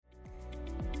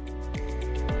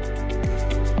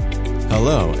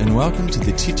Hello, and welcome to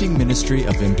the teaching ministry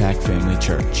of Impact Family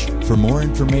Church. For more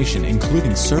information,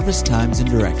 including service times and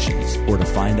directions, or to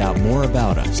find out more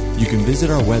about us, you can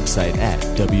visit our website at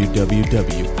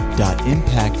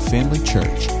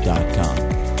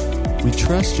www.impactfamilychurch.com. We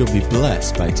trust you'll be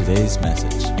blessed by today's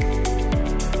message.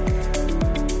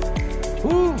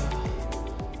 Whew.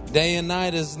 Day and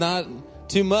night is not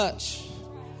too much.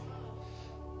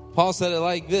 Paul said it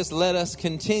like this: let us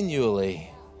continually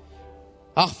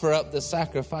offer up the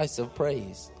sacrifice of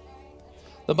praise.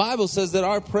 The Bible says that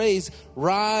our praise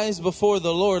rise before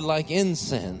the Lord like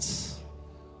incense.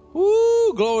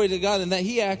 Woo, glory to God. And that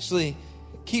He actually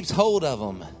keeps hold of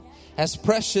them as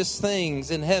precious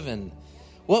things in heaven.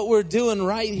 What we're doing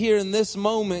right here in this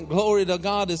moment, glory to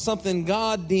God, is something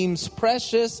God deems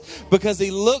precious because He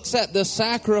looks at the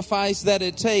sacrifice that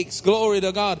it takes, glory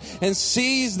to God, and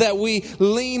sees that we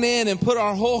lean in and put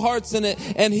our whole hearts in it,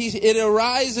 and it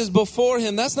arises before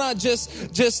Him. That's not just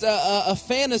a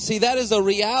fantasy. That is a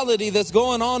reality that's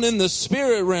going on in the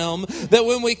spirit realm, that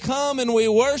when we come and we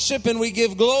worship and we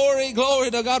give glory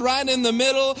to God, right in the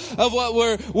middle of what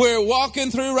we're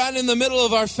walking through, right in the middle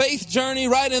of our faith journey,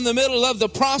 right in the middle of the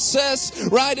process,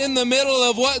 right in the middle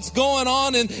of what's going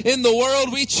on in the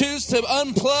world, we choose to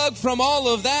unplug from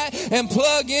all of that and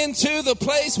plug into the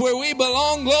place where we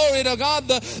belong, glory to God,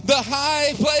 the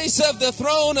high place of the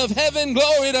throne of heaven,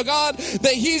 glory to God,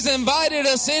 that He's invited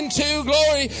us into,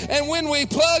 glory. And when we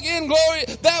plug in, glory,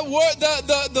 that word,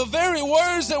 the very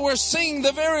words that we're singing,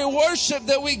 the very worship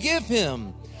that we give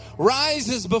Him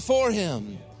rises before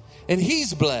Him, and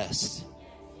He's blessed.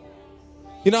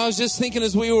 You know, I was just thinking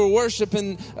as we were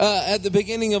worshiping at the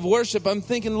beginning of worship, I'm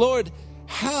thinking, Lord,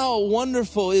 how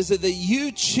wonderful is it that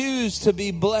You choose to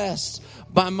be blessed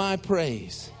by my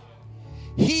praise.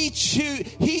 He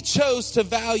chose to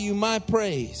value my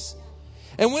praise.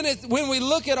 And when we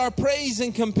look at our praise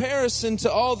in comparison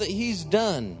to all that He's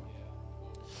done,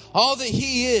 all that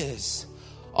He is,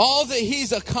 all that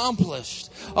He's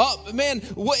accomplished,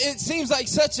 it seems like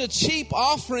such a cheap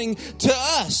offering to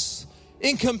us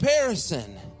in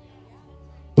comparison.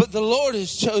 But the Lord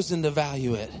has chosen to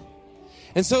value it.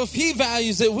 And so if He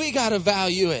values it, we got to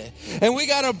value it. And we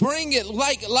got to bring it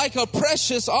like a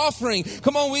precious offering.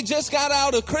 Come on, we just got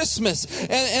out of Christmas.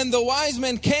 And the wise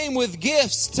men came with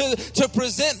gifts to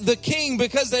present the King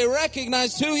because they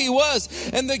recognized who He was.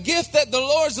 And the gift that the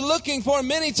Lord's looking for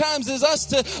many times is us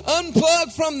to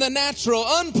unplug from the natural,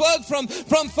 unplug from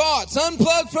thoughts,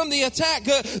 unplug from the attack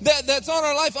that's on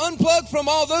our life, unplug from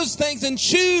all those things and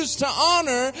choose to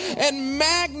honor and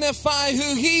magnify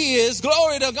who He is.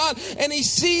 Glory to God. And He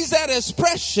sees that as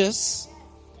precious.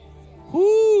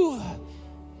 Woo.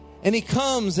 And He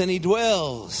comes and He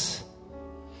dwells.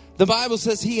 The Bible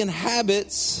says He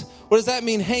inhabits. What does that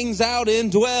mean? Hangs out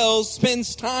in, dwells,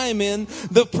 spends time in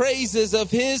the praises of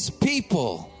His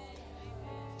people.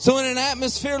 So in an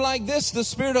atmosphere like this, the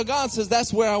Spirit of God says,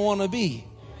 that's where I want to be.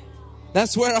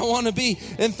 That's where I want to be.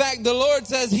 In fact, the Lord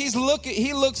says He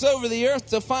looks over the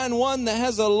earth to find one that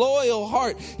has a loyal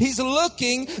heart. He's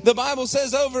looking, the Bible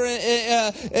says over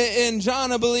in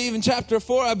John, I believe, in chapter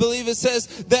 4, I believe it says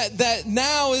that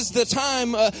now is the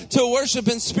time to worship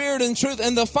in spirit and truth.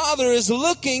 And the Father is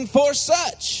looking for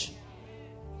such.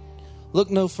 Look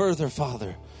no further,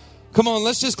 Father. Come on,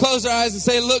 let's just close our eyes and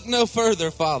say, look no further,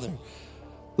 Father.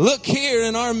 Look here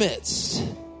in our midst.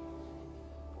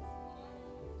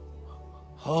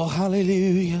 Oh,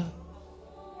 hallelujah.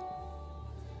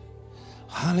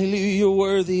 Hallelujah. You're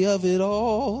worthy of it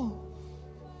all.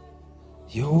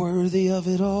 You're worthy of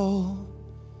it all.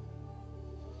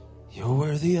 You're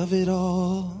worthy of it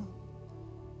all.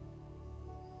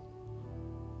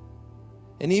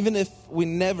 And even if we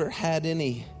never had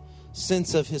any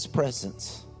sense of His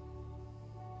presence,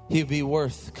 He'd be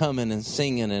worth coming and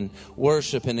singing and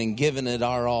worshiping and giving it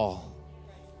our all.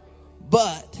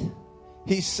 But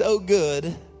He's so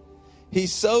good.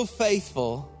 He's so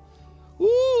faithful.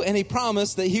 Woo, and He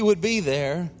promised that He would be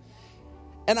there.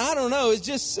 And I don't know, it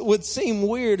just would seem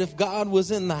weird if God was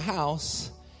in the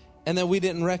house and that we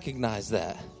didn't recognize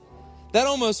that. That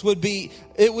almost would be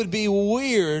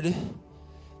weird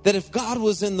that if God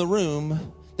was in the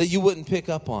room, that you wouldn't pick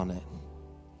up on it.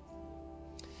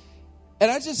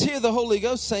 And I just hear the Holy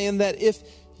Ghost saying that if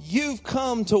you've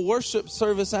come to worship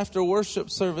service after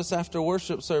worship service after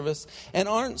worship service and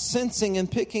aren't sensing and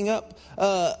picking up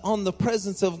on the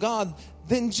presence of God,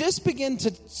 then just begin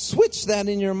to switch that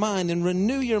in your mind and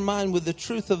renew your mind with the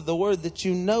truth of the word that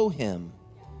you know Him.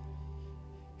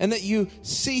 and that you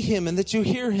see him and that you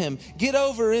hear him. Get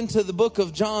over into the book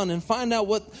of John and find out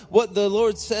what the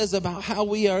Lord says about how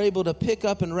we are able to pick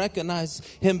up and recognize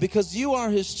him, because you are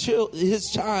his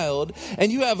child,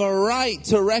 and you have a right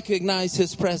to recognize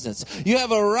his presence. You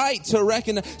have a right to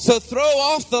recognize. So throw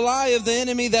off the lie of the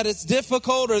enemy that it's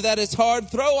difficult or that it's hard.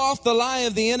 Throw off the lie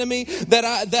of the enemy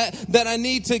that I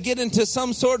need to get into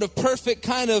some sort of perfect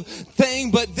kind of thing,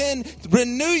 but then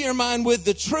renew your mind with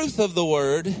the truth of the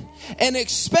word and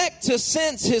expect to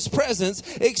sense his presence,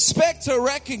 expect to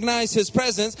recognize his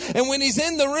presence. And when he's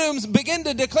in the rooms, begin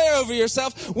to declare over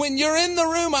yourself, when you're in the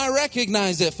room, I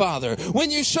recognize it, Father. When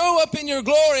you show up in your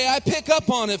glory, I pick up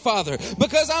on it, Father,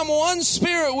 because I'm one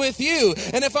spirit with you.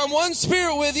 And if I'm one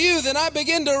spirit with you, then I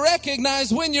begin to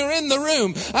recognize when you're in the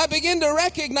room. I begin to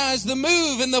recognize the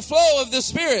move and the flow of the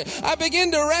Spirit. I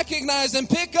begin to recognize and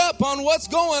pick up on what's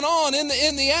going on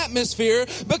in the atmosphere,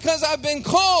 because I've been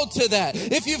called to that.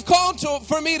 If you've called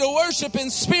for me to worship in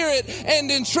spirit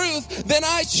and in truth, then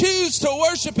I choose to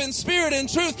worship in spirit and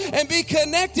truth and be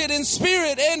connected in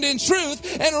spirit and in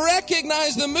truth and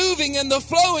recognize the moving and the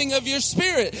flowing of your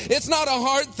spirit. It's not a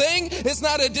hard thing. It's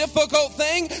not a difficult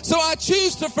thing. So I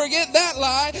choose to forget that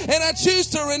lie, and I choose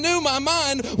to renew my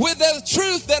mind with the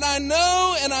truth that I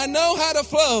know, and I know how to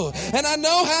flow, and I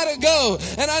know how to go,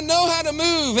 and I know how to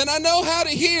move, and I know how to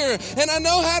hear, and I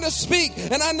know how to speak,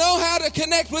 and I know how to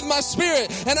connect with my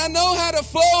spirit, and I know how to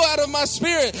flow out of my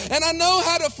spirit, and I know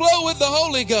how to flow with the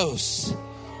Holy Ghost.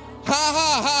 Ha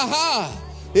ha ha ha.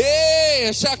 Yeah,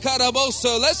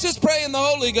 shakaraboso. Let's just pray in the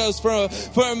Holy Ghost for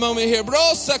a moment here.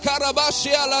 Brosa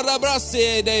karabashi ala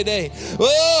rabrasi de de.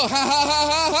 Oh, ha ha ha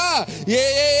ha ha.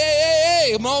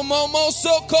 Yeah. Mo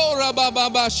sokora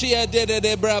bababashi de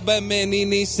de braba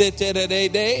menini sete de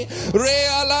de. Re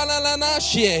ala na na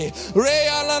shie. Re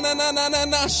ala na na na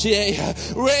na shie.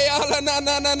 Re ala na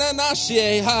na na na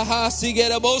shie. Ha ha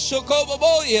sigera bosho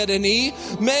kobo yedeni.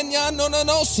 Menya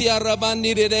no si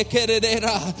arabani de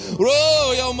keredera.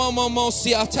 Ro yeah,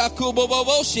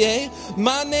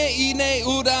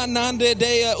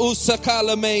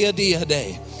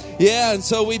 and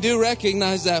so we do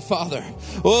recognize that, Father.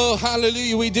 Oh,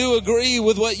 hallelujah. We do agree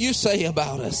with what you say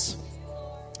about us.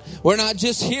 We're not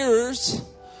just hearers,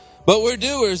 but we're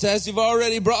doers, as you've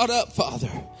already brought up, Father.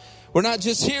 We're not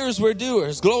just hearers, we're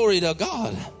doers. Glory to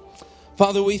God.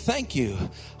 Father, we thank you.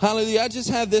 Hallelujah. I just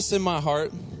had this in my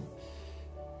heart.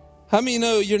 How many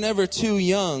know you're never too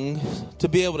young to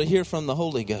be able to hear from the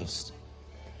Holy Ghost?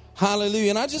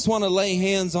 Hallelujah. And I just want to lay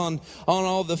hands on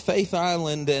all the Faith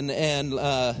Island and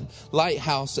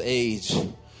Lighthouse age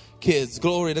kids.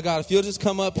 Glory to God. If you'll just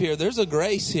come up here, there's a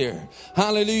grace here.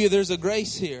 Hallelujah. There's a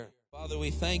grace here. Father, we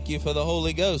thank you for the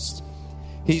Holy Ghost.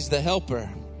 He's the helper.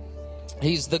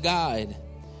 He's the guide.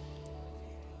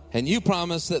 And you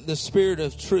promised that the Spirit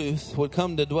of truth would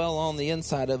come to dwell on the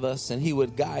inside of us, and he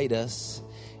would guide us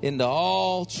into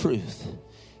all truth.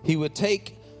 He would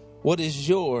take what is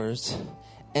yours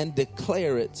and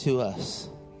declare it to us.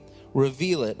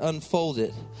 Reveal it, unfold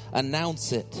it,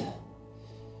 announce it.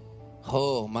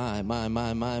 Oh, my.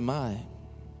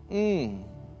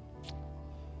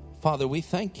 Father, we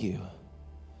thank you.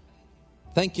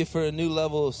 Thank you for a new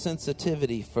level of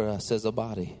sensitivity for us as a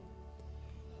body.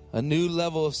 A new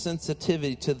level of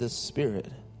sensitivity to the Spirit.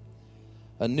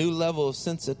 A new level of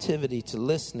sensitivity to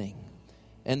listening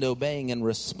and obeying and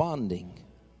responding.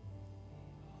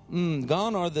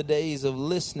 Gone are the days of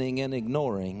listening and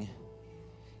ignoring.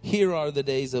 Here are the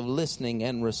days of listening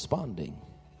and responding.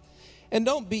 And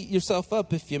don't beat yourself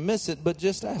up if you miss it, but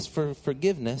just ask for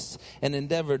forgiveness and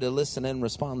endeavor to listen and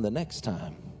respond the next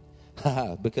time.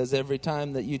 Because every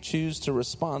time that you choose to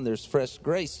respond, there's fresh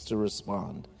grace to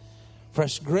respond.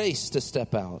 Fresh grace to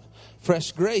step out.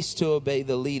 Fresh grace to obey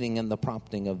the leading and the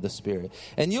prompting of the Spirit.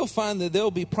 And you'll find that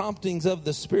there'll be promptings of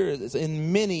the Spirit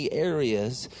in many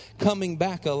areas coming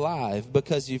back alive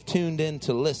because you've tuned in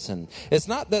to listen. It's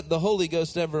not that the Holy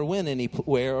Ghost ever went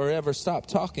anywhere or ever stopped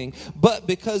talking, but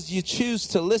because you choose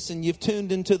to listen, you've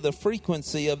tuned into the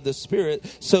frequency of the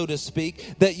Spirit, so to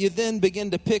speak, that you then begin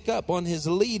to pick up on his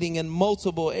leading in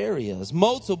multiple areas.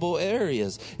 Multiple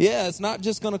areas. Yeah, it's not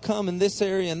just going to come in this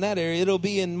area and that area. It'll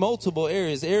be in multiple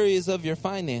areas. Areas of your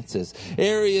finances,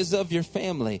 areas of your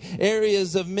family,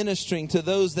 areas of ministering to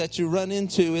those that you run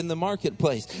into in the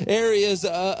marketplace, areas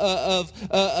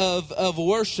of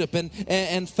worship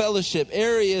and fellowship,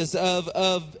 areas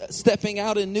of stepping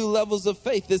out in new levels of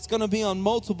faith. It's going to be on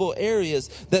multiple areas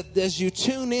that as you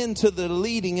tune into the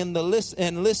leading and the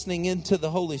listening into the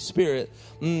Holy Spirit,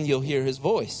 you'll hear his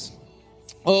voice.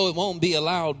 Oh, it won't be a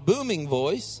loud booming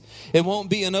voice. It won't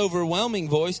be an overwhelming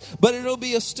voice, but it'll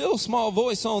be a still small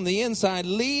voice on the inside,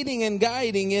 leading and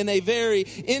guiding in a very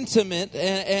intimate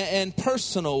and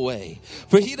personal way.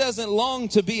 For he doesn't long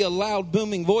to be a loud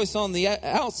booming voice on the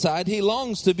outside. He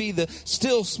longs to be the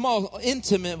still small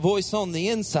intimate voice on the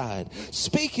inside,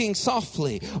 speaking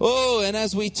softly. Oh, and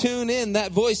as we tune in,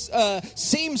 that voice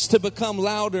seems to become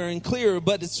louder and clearer,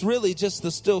 but it's really just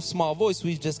the still small voice.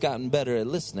 We've just gotten better at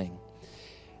listening.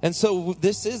 And so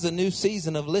this is a new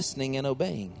season of listening and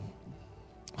obeying.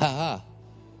 Ha ha.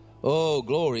 Oh,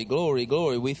 glory, glory,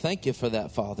 glory. We thank you for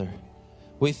that, Father.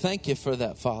 We thank you for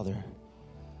that, Father.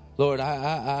 Lord,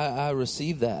 I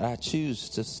receive that. I choose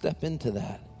to step into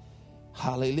that.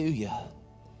 Hallelujah.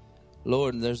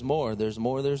 Lord, there's more. There's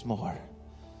more. There's more.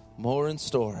 More in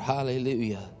store.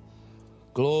 Hallelujah.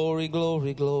 Glory,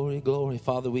 glory, glory, glory.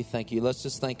 Father, we thank you. Let's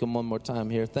just thank him one more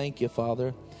time here. Thank you,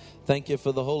 Father. Thank you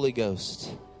for the Holy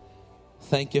Ghost.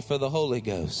 Thank you for the Holy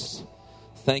Ghost.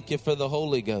 Thank you for the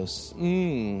Holy Ghost.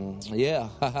 Yeah.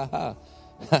 Ha ha ha.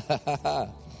 Ha ha ha.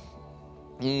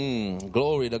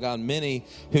 Glory to God. Many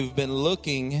who've been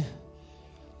looking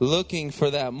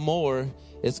for that more,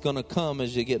 it's going to come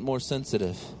as you get more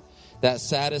sensitive. That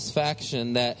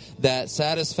satisfaction, that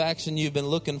satisfaction you've been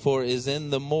looking for is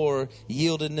in the more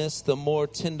yieldedness, the more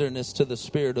tenderness to the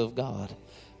Spirit of God.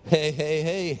 Hey,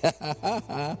 hey,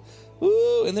 hey.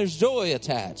 Ooh, and there's joy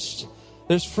attached.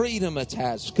 There's freedom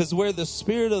attached. Because where the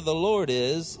Spirit of the Lord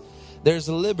is, there's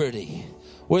liberty.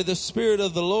 Where the Spirit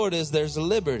of the Lord is, there's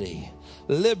liberty.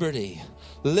 Liberty.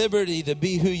 Liberty to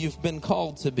be who you've been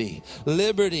called to be.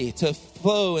 Liberty to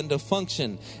flow and to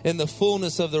function in the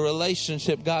fullness of the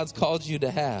relationship God's called you to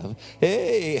have.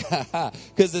 Hey,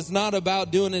 because it's not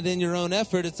about doing it in your own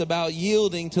effort. It's about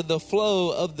yielding to the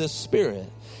flow of the Spirit.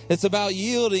 It's about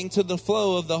yielding to the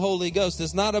flow of the Holy Ghost.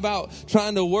 It's not about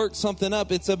trying to work something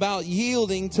up. It's about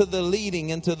yielding to the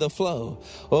leading and to the flow.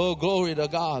 Oh, glory to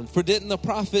God. For didn't the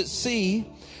prophet see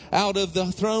out of the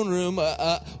throne room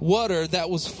water that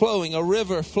was flowing, a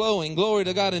river flowing? Glory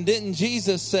to God. And didn't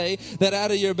Jesus say that out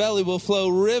of your belly will flow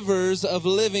rivers of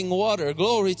living water?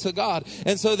 Glory to God.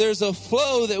 And so there's a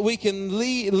flow that we can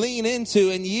lean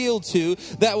into and yield to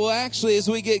that will actually, as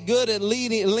we get good at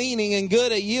leaning and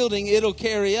good at yielding, it'll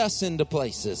carry us into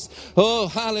places. Oh,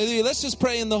 hallelujah. Let's just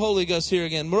pray in the Holy Ghost here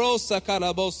again. For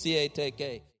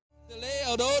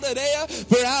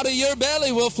out of your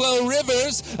belly will flow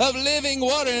rivers of living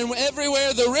water. And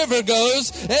everywhere the river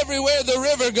goes, everywhere the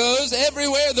river goes,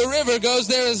 everywhere the river goes,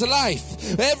 there is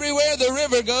life. Everywhere the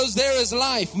river goes, there is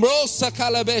life.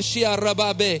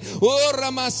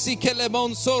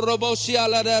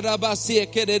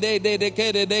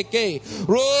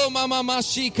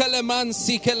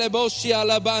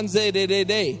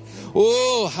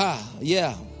 Oh,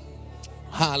 yeah.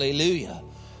 Hallelujah.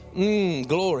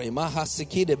 Glory.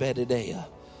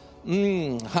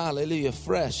 Hallelujah.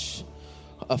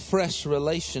 A fresh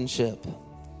relationship.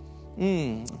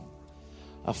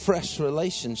 A fresh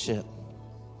relationship.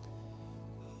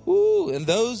 And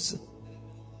those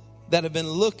that have been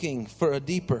looking for a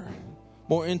deeper,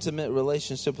 more intimate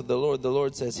relationship with the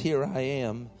Lord says, here I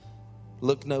am.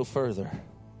 Look no further.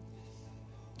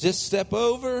 Just step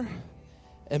over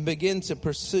and begin to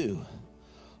pursue.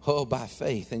 Oh, by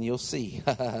faith, and you'll see.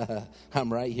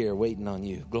 I'm right here waiting on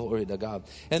you. Glory to God.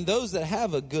 And those that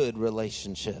have a good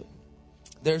relationship,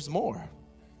 there's more.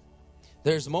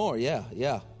 There's more, yeah.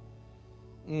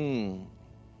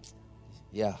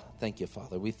 Yeah, thank you,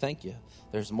 Father. We thank you.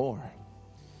 There's more.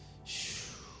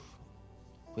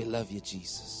 We love you,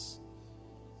 Jesus.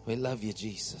 We love you,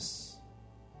 Jesus.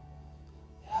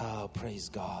 Oh, praise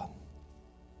God.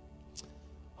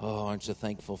 Oh, aren't you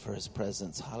thankful for his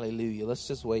presence? Hallelujah. Let's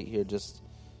just wait here. Just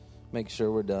make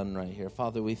sure we're done right here.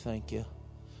 Father, we thank you.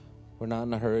 We're not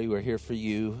in a hurry. We're here for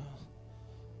you.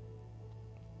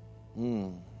 We're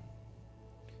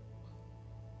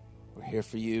here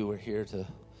for you. We're here to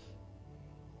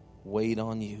wait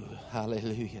on you.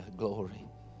 Hallelujah. Glory.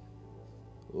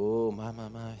 Oh, my.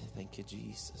 Thank you,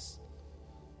 Jesus.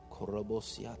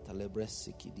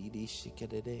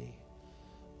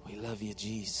 We love you,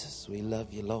 Jesus. We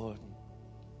love you, Lord.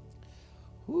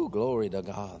 Ooh, glory to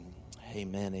God.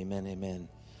 Amen, amen, amen.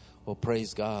 Well,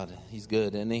 praise God. He's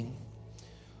good, isn't he?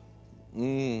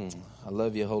 I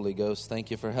love you, Holy Ghost.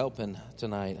 Thank you for helping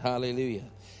tonight. Hallelujah.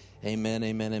 Amen,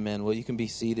 amen, amen. Well, you can be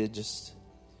seated. Just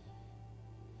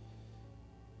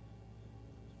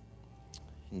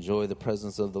enjoy the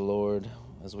presence of the Lord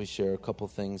as we share a couple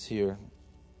things here.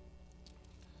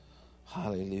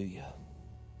 Hallelujah.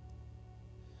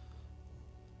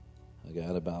 I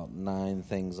got about 9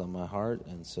 things on my heart,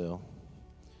 and so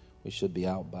we should be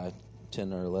out by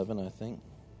 10 or 11, I think.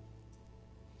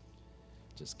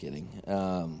 Just kidding.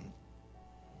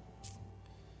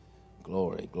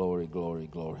 Glory, glory, glory,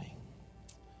 glory.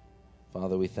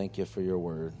 Father, we thank you for your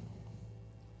word.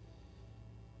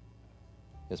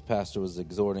 As Pastor was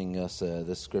exhorting us,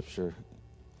 this scripture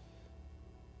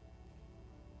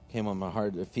came on my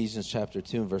heart. Ephesians chapter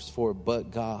 2 and verse 4.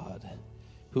 But God,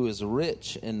 who is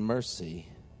rich in mercy,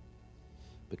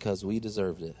 because we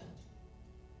deserved it.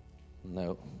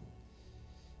 No.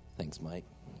 Thanks, Mike.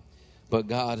 But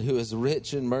God, who is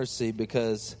rich in mercy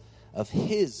because of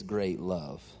his great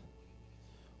love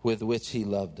with which he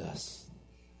loved us,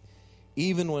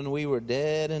 even when we were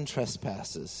dead in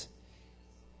trespasses,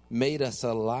 made us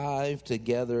alive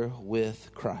together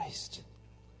with Christ,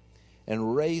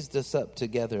 and raised us up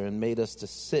together and made us to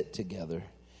sit together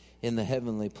in the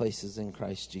heavenly places in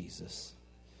Christ Jesus.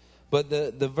 But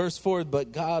the verse 4,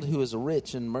 but God who is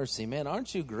rich in mercy. Man,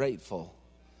 aren't you grateful?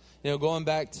 You know, going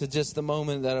back to just the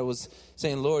moment that I was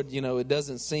saying, Lord, you know, it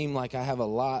doesn't seem like I have a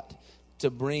lot to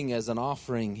bring as an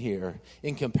offering here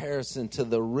in comparison to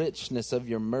the richness of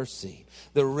your mercy,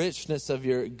 the richness of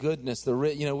your goodness.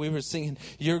 You know, we were singing,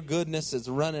 your goodness is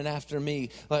running after me.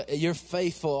 You're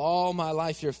faithful all my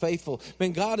life. You're faithful. I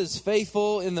mean, God is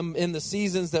faithful in the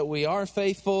seasons that we are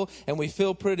faithful and we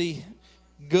feel pretty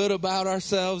good about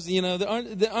ourselves. You know,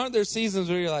 aren't there seasons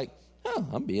where you're like, oh,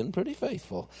 I'm being pretty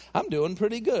faithful. I'm doing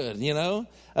pretty good, you know.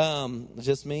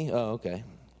 Just me? Oh, okay.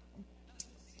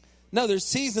 No, there's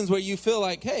seasons where you feel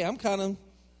like, hey, I'm kind of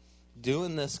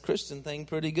doing this Christian thing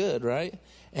pretty good, right?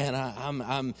 And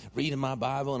I'm reading my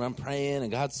Bible and I'm praying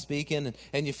and God's speaking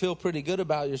and you feel pretty good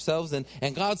about yourselves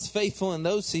and God's faithful in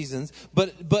those seasons.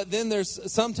 But then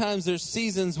sometimes there's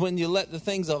seasons when you let the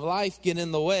things of life get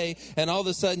in the way and all of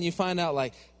a sudden you find out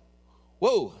like,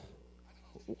 whoa,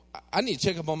 I need to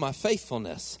check up on my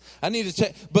faithfulness. I need to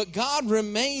check. But God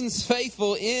remains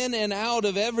faithful in and out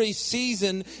of every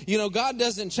season. You know, God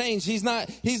doesn't change. He's not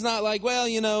like, well,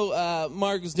 you know,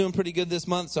 Mark is doing pretty good this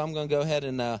month, so I'm going to go ahead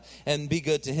and be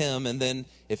good to him. And then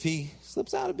if he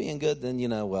slips out of being good, then, you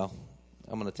know, well,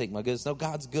 I'm going to take my goodness. No,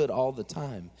 God's good all the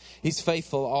time. He's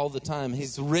faithful all the time.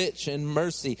 He's rich in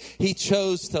mercy. He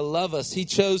chose to love us. He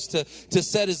chose to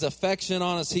set his affection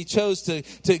on us. He chose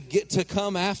to get to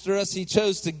come after us. He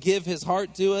chose to give his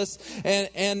heart to us.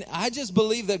 And I just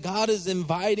believe that God is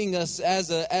inviting us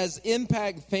as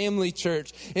Impact Family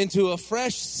Church into a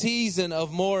fresh season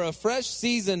of more, a fresh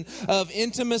season of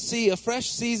intimacy, a fresh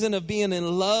season of being in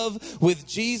love with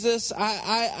Jesus.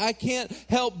 I can't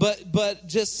help but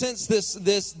just sense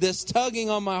this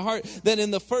tugging on my heart that in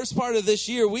the first part of this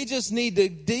year we just need to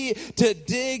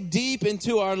dig deep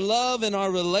into our love and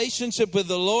our relationship with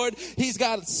the Lord. He's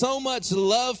got so much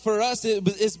love for us.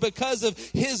 It's because of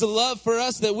his love for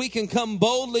us that we can come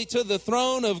boldly to the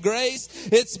throne of grace.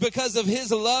 It's because of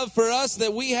his love for us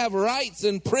that we have rights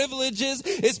and privileges.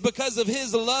 It's because of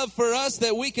his love for us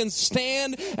that we can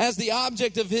stand as the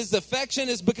object of his affection.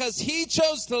 It's because he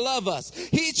chose to love us.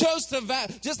 He chose to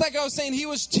just like I was saying, he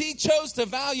chose to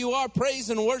value our praise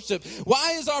and worship.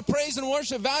 Why is our praise and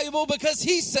worship valuable? Because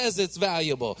he says it's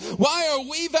valuable. Why are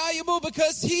we valuable?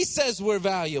 Because he says we're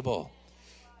valuable.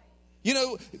 You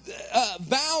know,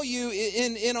 value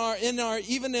in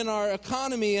our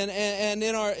economy and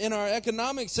in our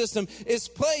economic system is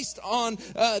placed on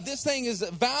this thing is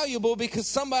valuable because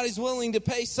somebody's willing to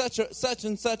pay such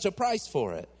and such a price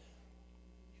for it.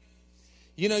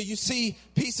 You know, you see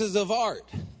pieces of art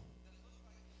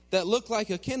that look like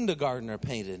a kindergartner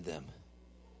painted them.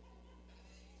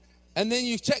 And then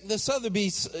you check the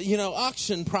Sotheby's,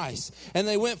 auction price, and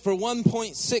they went for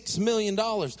 $1.6 million.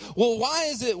 Well, why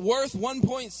is it worth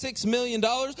 $1.6 million?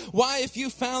 Why, if you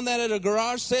found that at a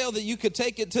garage sale, that you could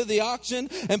take it to the auction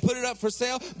and put it up for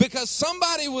sale? Because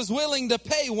somebody was willing to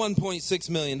pay $1.6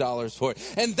 million for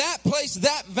it. And that placed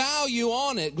that value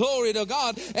on it. Glory to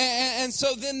God. And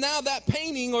so then now that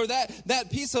painting or that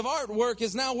piece of artwork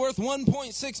is now worth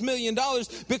 $1.6 million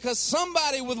because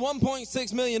somebody with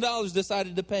 $1.6 million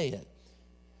decided to pay it.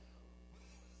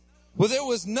 Well, there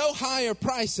was no higher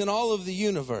price in all of the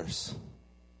universe.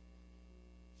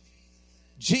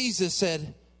 Jesus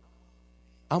said,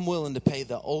 I'm willing to pay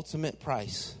the ultimate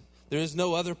price. There is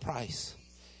no other price.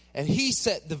 And he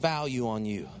set the value on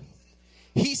you.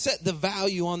 He set the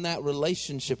value on that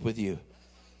relationship with you.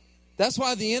 That's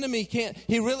why the enemy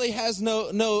he really has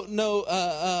no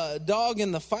dog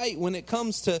in the fight when it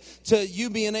comes to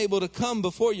you being able to come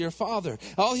before your Father.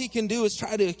 All he can do is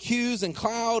try to accuse and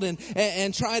cloud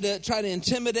and try to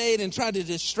intimidate and try to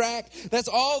distract. That's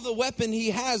all the weapon he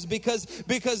has,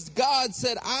 because God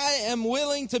said, I am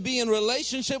willing to be in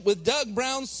relationship with Doug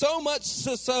Brown, so much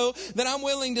so that I'm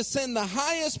willing to send the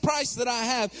highest price that I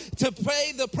have to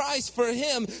pay the price for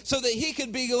him, so that he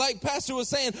could be, like Pastor was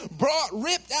saying,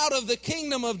 ripped out of the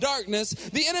kingdom of darkness.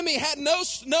 The enemy had no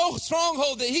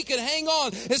stronghold that he could hang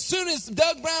on. As soon as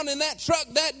Doug Brown in that truck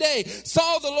that day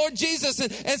saw the Lord Jesus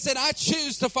and said, I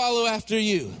choose to follow after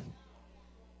you.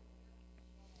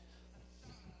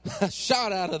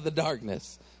 Shot out of the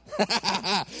darkness.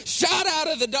 Shot out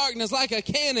of the darkness like a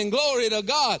cannon. Glory to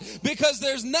God. Because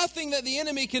there's nothing that the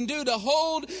enemy can do to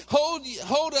hold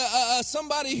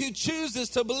somebody who chooses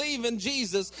to believe in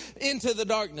Jesus into the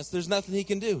darkness. There's nothing he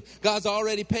can do. God's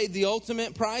already paid the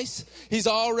ultimate price. He's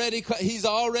already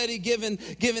given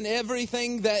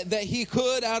everything that he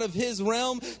could out of his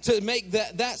realm to make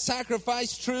that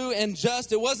sacrifice true and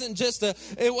just. It wasn't just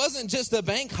a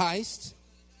bank heist.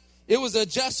 It was a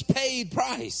just paid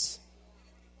price.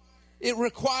 It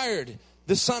required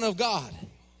the Son of God.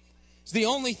 It's the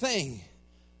only thing.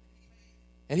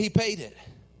 And he paid it.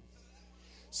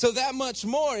 So that much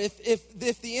more,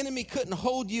 if the enemy couldn't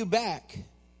hold you back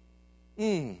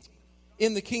in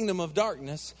the kingdom of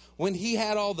darkness, when he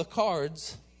had all the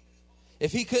cards,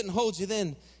 if he couldn't hold you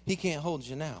then, he can't hold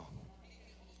you now.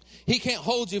 He can't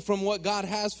hold you from what God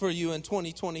has for you in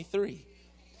 2023.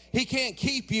 He can't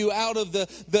keep you out of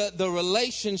the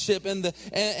relationship and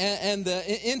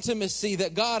the intimacy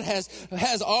that God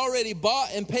has already bought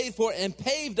and paid for, and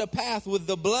paved a path with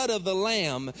the blood of the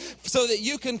Lamb, so that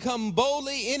you can come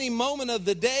boldly any moment of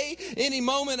the day, any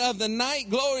moment of the night.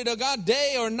 Glory to God.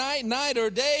 Day or night, night or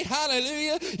day.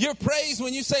 Hallelujah. Your praise,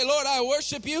 when you say, Lord, I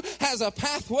worship you, has a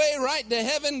pathway right to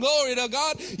heaven. Glory to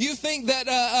God. You think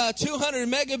that 200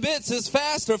 megabits is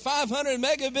fast, or 500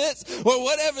 megabits, or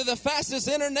whatever the fastest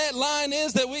internet line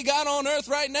is that we got on earth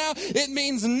right now, it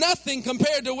means nothing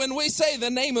compared to when we say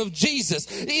the name of Jesus.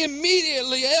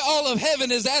 Immediately all of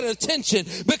heaven is at attention,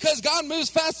 because God moves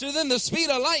faster than the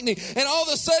speed of lightning, and all of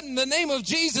a sudden the name of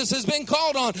Jesus has been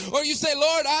called on. Or you say,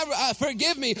 Lord, I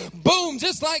forgive me. Boom,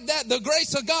 just like that, the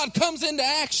grace of God comes into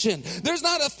action. There's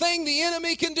not a thing the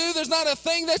enemy can do. There's not a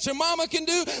thing that your mama can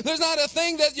do. There's not a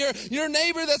thing that your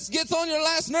neighbor that gets on your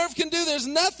last nerve can do. There's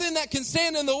nothing that can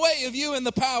stand in the way of you and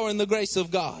the power and the grace of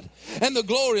God and the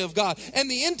glory of God and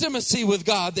the intimacy with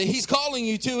God that he's calling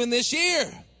you to in this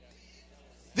year.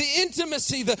 The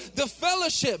intimacy, the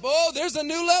fellowship. Oh, there's a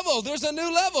new level. There's a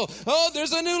new level. Oh,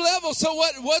 there's a new level. So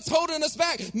what's holding us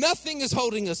back? Nothing is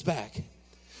holding us back.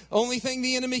 Only thing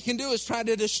the enemy can do is try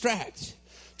to distract,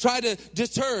 try to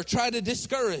deter, try to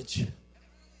discourage.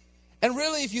 And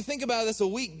really, if you think about it, it's a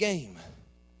weak game.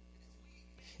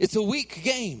 It's a weak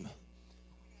game.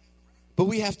 But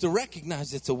we have to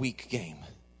recognize it's a weak game.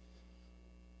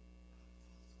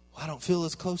 I don't feel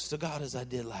as close to God as I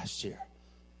did last year.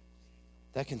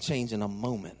 That can change in a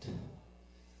moment.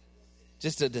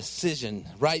 Just a decision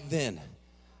right then.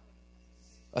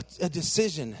 A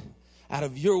decision out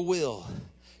of your will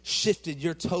shifted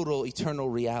your total eternal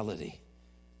reality.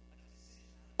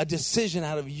 A decision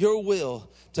out of your will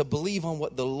to believe on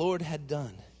what the Lord had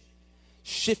done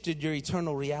shifted your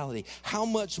eternal reality. How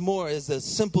much more is a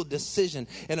simple decision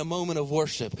in a moment of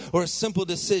worship, or a simple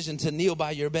decision to kneel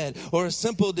by your bed, or a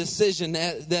simple decision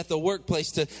at the workplace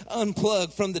to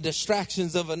unplug from the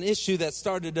distractions of an issue that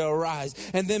started to arise,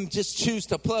 and then just choose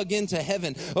to plug into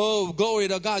heaven. Oh, glory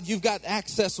to God. You've got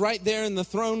access right there in the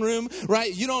throne room,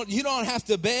 right? You don't have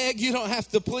to beg. You don't have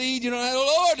to plead. You don't have to,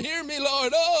 Lord, hear me,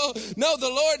 Lord. Oh, no,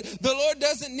 the Lord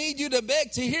doesn't need you to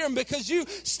beg to hear him, because you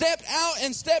stepped out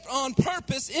and stepped on purpose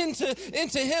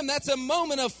into him. That's a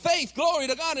moment of faith. Glory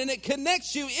to God. And it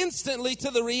connects you instantly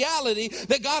to the reality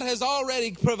that God has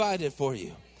already provided for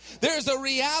you. There's a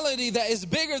reality that is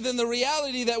bigger than the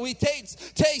reality that we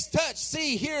taste, touch,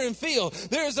 see, hear, and feel.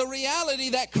 There's a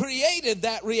reality that created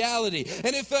that reality.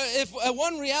 And if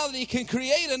one reality can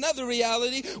create another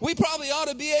reality, we probably ought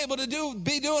to be able to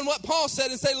be doing what Paul said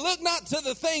and say, look not to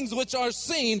the things which are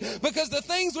seen, because the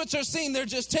things which are seen, they're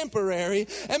just temporary,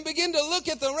 and begin to look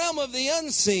at the realm of the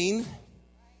unseen,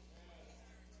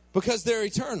 because they're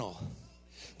eternal.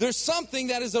 There's something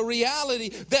that is a reality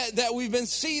that we've been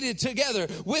seated together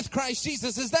with Christ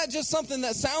Jesus. Is that just something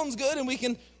that sounds good and we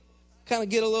can kind of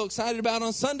get a little excited about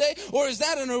on Sunday? Or is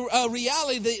that a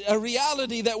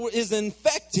reality that is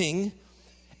infecting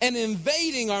and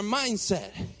invading our mindset?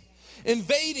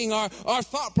 invading our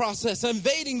thought process,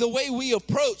 invading the way we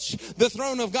approach the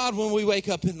throne of God when we wake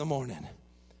up in the morning.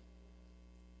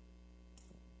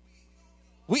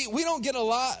 We don't get a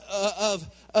lot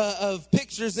of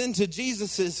pictures into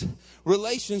Jesus's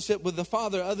relationship with the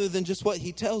Father other than just what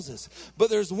he tells us. But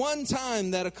there's one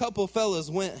time that a couple fellas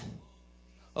went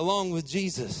along with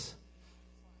Jesus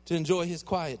to enjoy his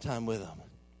quiet time with him.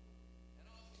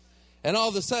 And all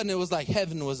of a sudden it was like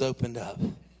heaven was opened up.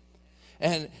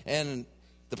 And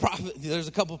the prophet, there's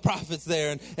a couple prophets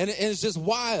there, and it's just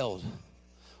wild.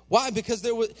 Why? Because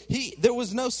there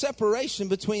was no separation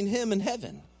between him and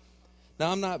heaven.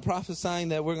 Now, I'm not prophesying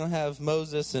that we're going to have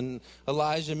Moses and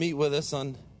Elijah meet with us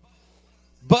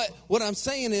but what I'm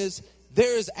saying is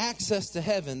there is access to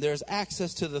heaven. There's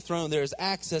access to the throne. There's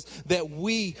access that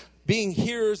we, being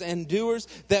hearers and doers,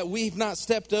 that we've not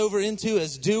stepped over into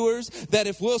as doers, that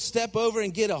if we'll step over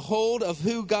and get a hold of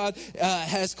who God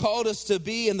has called us to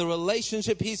be and the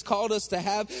relationship he's called us to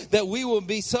have, that we will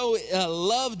be so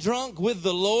love drunk with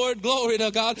the Lord, glory to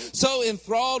God, so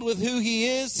enthralled with who he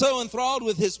is, so enthralled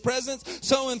with his presence,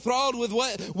 so enthralled with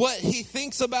what he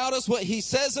thinks about us, what he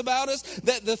says about us,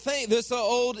 that there's the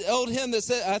old hymn that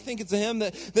says, I think it's a hymn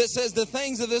that says the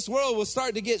things of this world will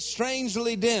start to get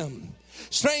strangely dim.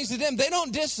 Strange to them. They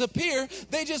don't disappear.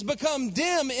 They just become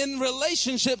dim in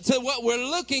relationship to what we're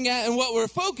looking at and what we're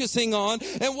focusing on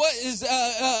and what is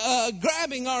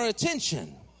grabbing our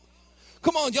attention.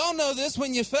 Come on, y'all know this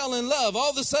when you fell in love.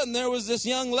 All of a sudden there was this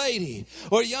young lady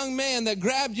or young man that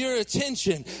grabbed your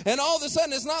attention. And all of a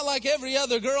sudden it's not like every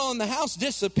other girl in the house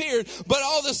disappeared, but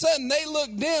all of a sudden they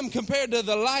look dim compared to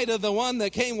the light of the one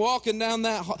that came walking down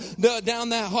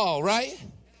that hall, right?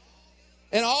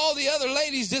 And all the other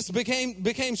ladies just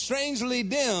became strangely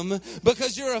dim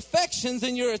because your affections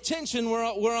and your attention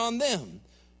were on them.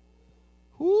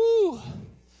 Woo!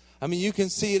 I mean, you can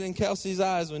see it in Kelsey's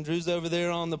eyes when Drew's over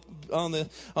there on the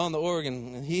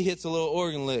organ and he hits a little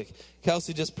organ lick.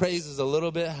 Kelsey just praises a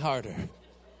little bit harder.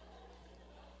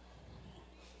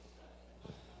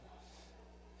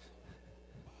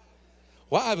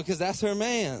 Why? Because that's her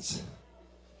man's.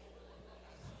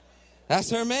 That's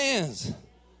her man's.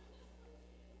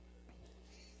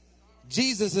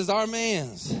 Jesus is our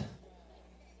man's.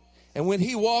 And when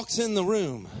he walks in the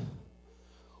room,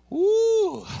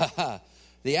 woo,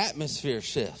 the atmosphere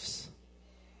shifts.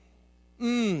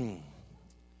 When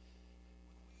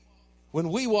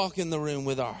we walk in the room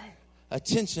with our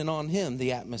attention on him,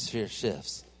 the atmosphere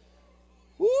shifts.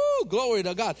 Woo, glory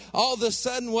to God. All of a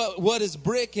sudden, what is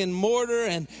brick and mortar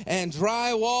and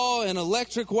drywall and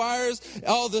electric wires,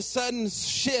 all of a sudden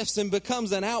shifts and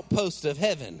becomes an outpost of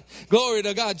heaven. Glory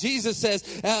to God. Jesus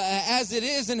says, as it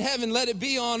is in heaven, let it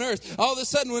be on earth. All of a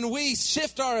sudden, when we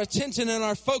shift our attention and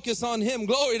our focus on him,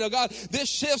 glory to God, this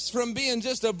shifts from being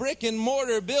just a brick and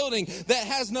mortar building that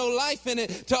has no life in it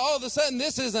to all of a sudden,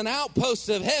 this is an outpost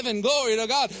of heaven. Glory to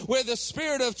God, where the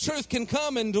Spirit of truth can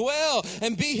come and dwell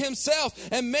and be himself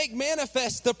and make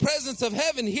manifest the presence of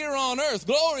heaven here on earth.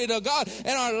 Glory to God.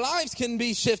 And our lives can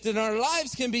be shifted. Our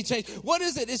lives can be changed. What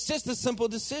is it? It's just a simple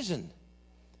decision.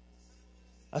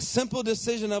 A simple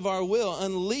decision of our will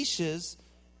unleashes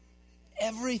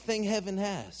everything heaven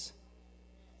has.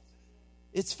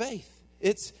 It's faith.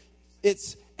 It's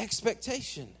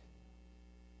expectation.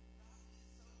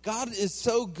 God is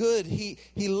so good. He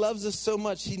loves us so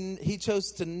much. He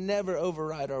chose to never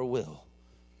override our will.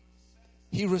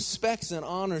 He respects and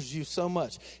honors you so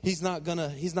much. He's not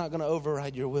gonna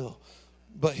override your will.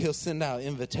 But he'll send out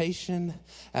invitation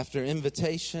after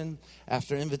invitation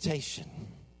after invitation.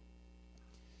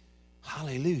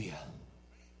 Hallelujah.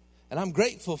 And I'm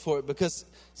grateful for it because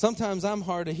sometimes I'm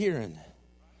hard of hearing.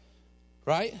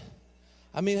 Right?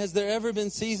 I mean, has there ever been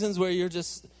seasons where you're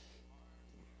just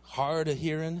hard of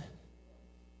hearing?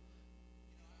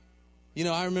 You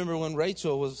know, I remember when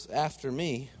Rachel was after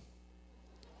me.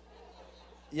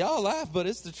 Y'all laugh, but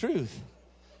it's the truth.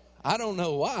 I don't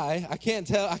know why. I can't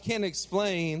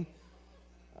explain.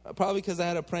 Probably because I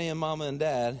had a praying mama and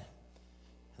dad.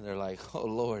 And they're like, oh,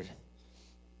 Lord.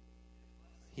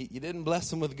 You didn't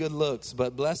bless him with good looks,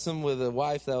 but bless him with a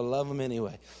wife that will love him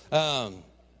anyway. But,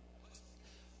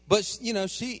 you know,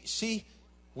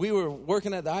 we were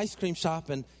working at the ice cream shop,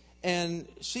 and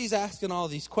she's asking all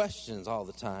these questions all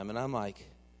the time. And I'm like,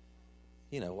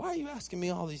 you know, why are you asking me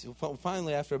all these?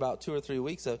 Finally, after about 2 or 3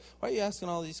 weeks of, why are you asking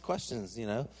all these questions, you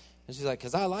know? And she's like,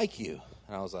 because I like you.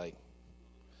 And I was like,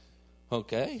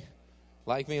 okay.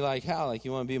 Like me like how? Like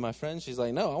you want to be my friend? She's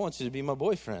like, no, I want you to be my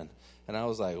boyfriend. And I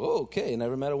was like, oh, okay.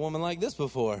 Never met a woman like this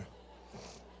before.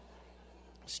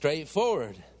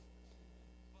 Straightforward.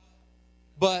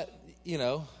 But, you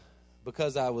know,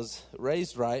 because I was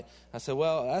raised right, I said,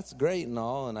 well, that's great and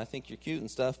all, and I think you're cute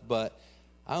and stuff, but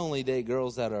I only date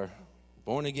girls that are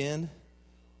born again,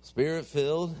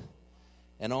 Spirit-filled,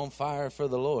 and on fire for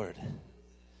the Lord.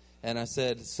 And I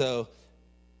said, so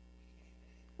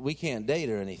we can't date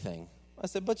or anything. I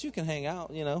said, but you can hang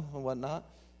out, and whatnot.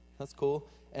 That's cool.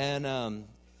 And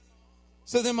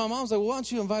so then my mom's like, well, why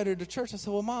don't you invite her to church? I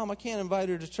said, well, Mom, I can't invite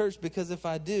her to church because if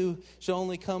I do, she'll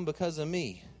only come because of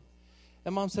me.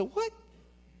 And Mom said, what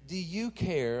do you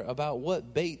care about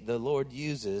what bait the Lord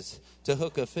uses to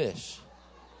hook a fish?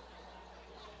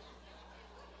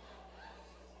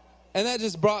 And that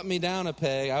just brought me down a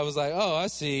peg. I was like, oh, I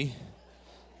see.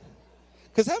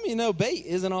 Because how many know bait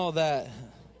isn't all that?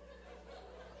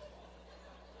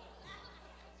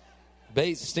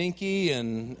 Bait's stinky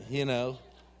and,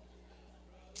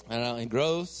 and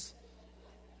gross.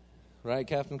 Right,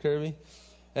 Captain Kirby?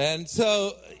 And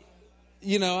so,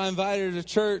 I invited her to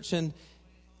church, and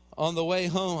on the way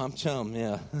home, I'm chum.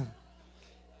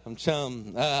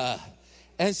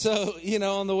 And so,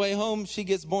 on the way home, she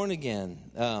gets born again.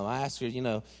 I asked her, you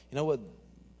know what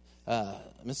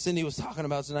Miss Cindy was talking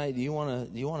about tonight? Do you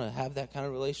want to have that kind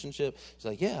of relationship? She's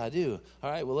like, yeah, I do. All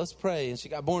right, well, let's pray. And she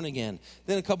got born again.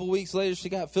 Then a couple weeks later, she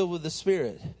got filled with the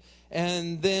Spirit.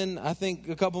 And then I think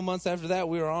a couple months after that,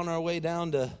 we were on our way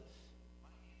down to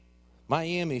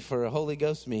Miami for a Holy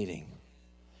Ghost meeting.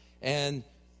 And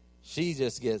she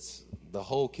just gets the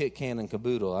whole kit, can, and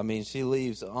caboodle. I mean, she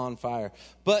leaves on fire.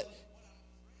 But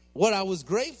what I was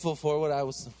grateful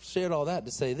for, shared all that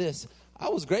to say this, I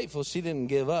was grateful she didn't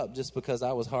give up just because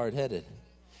I was hard-headed.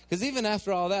 Because even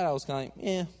after all that, I was kind of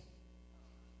like,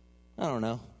 I don't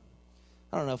know.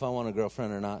 I don't know if I want a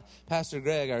girlfriend or not. Pastor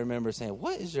Greg, I remember saying,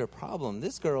 what is your problem?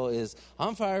 This girl is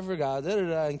on fire for God,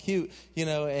 and cute,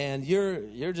 and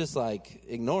you're just like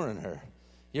ignoring her.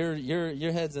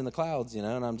 Your head's in the clouds, and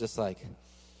I'm just like,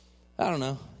 I don't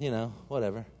know,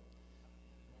 whatever.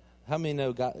 How many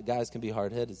know guys can be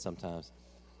hard-headed sometimes?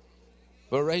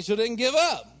 But Rachel didn't give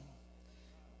up.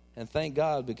 And thank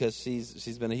God, because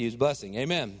she's been a huge blessing.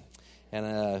 Amen.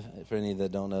 And for any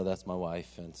that don't know, that's my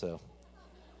wife. And so,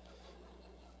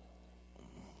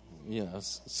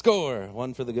 score.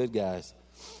 One for the good guys.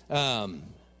 So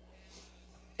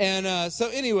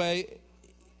anyway,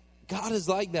 God is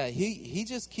like that. He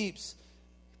just keeps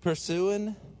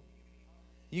pursuing.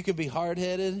 You can be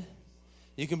hard-headed.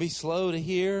 You can be slow to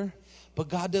hear. But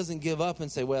God doesn't give up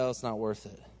and say, well, it's not worth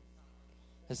it.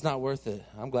 It's not worth it.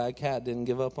 I'm glad Kat didn't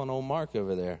give up on old Mark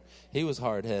over there. He was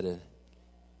hard-headed.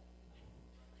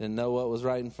 Didn't know what was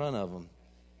right in front of him.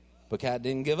 But Kat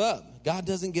didn't give up. God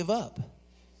doesn't give up.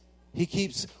 He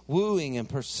keeps wooing and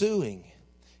pursuing.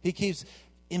 He keeps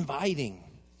inviting.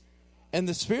 And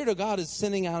the Spirit of God is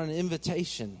sending out an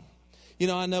invitation.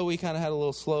 I know we kind of had a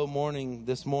little slow morning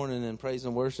this morning in praise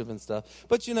and worship and stuff.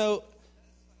 But,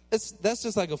 that's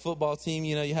just like a football team.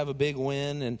 You have a big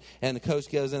win, and the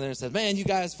coach goes in there and says, man, you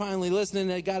guys finally listening.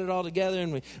 They got it all together,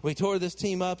 and we tore this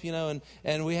team up,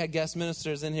 and we had guest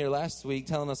ministers in here last week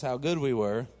telling us how good we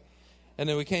were. And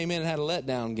then we came in and had a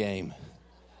letdown game.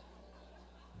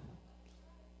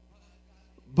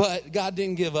 But God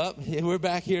didn't give up. We're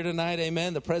back here tonight,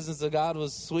 amen. The presence of God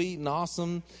was sweet and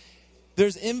awesome.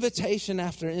 There's invitation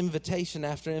after invitation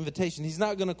after invitation. He's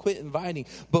not going to quit inviting.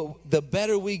 But the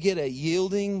better we get at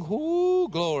yielding,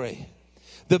 glory.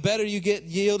 The better you get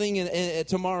yielding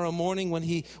tomorrow morning when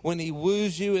he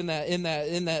woos you in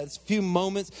that few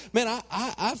moments. Man,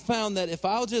 I found that if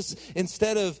I'll just,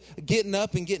 instead of getting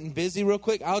up and getting busy real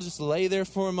quick, I'll just lay there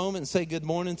for a moment and say good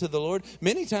morning to the Lord.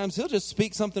 Many times he'll just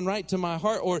speak something right to my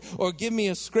heart or give me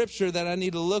a scripture that I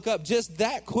need to look up just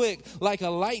that quick, like a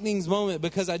lightning's moment,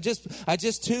 because I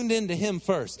just tuned into him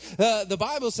first. The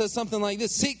Bible says something like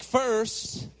this: seek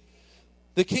first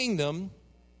the kingdom.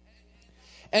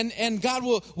 And God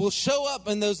will show up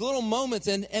in those little moments.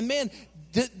 And man,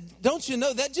 don't you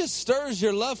know, that just stirs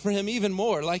your love for him even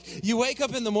more. Like, you wake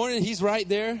up in the morning, he's right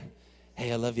there.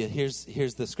 Hey, I love you. Here's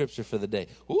the scripture for the day.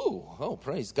 Ooh, oh,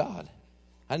 praise God.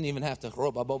 I didn't even have to,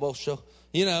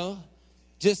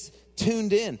 just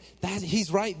tuned in. That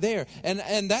he's right there.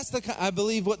 And that's I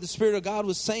believe what the Spirit of God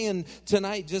was saying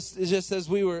tonight, just as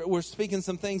we're speaking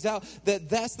some things out,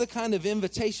 that's the kind of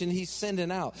invitation he's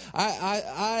sending out.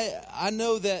 I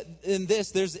know that in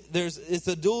this it's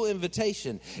a dual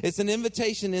invitation. It's an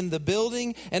invitation in the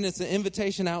building, and it's an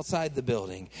invitation outside the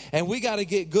building. And we got to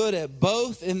get good at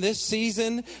both in this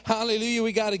season. Hallelujah.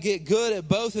 We got to get good at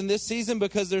both in this season,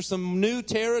 because there's some new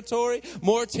territory,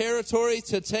 more territory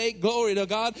to take. Glory to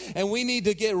God. and we need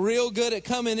to get real good at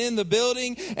coming in the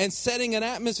building and setting an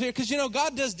atmosphere. Because,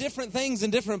 God does different things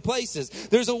in different places.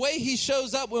 There's a way he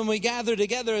shows up when we gather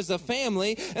together as a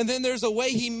family, and then there's a way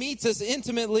he meets us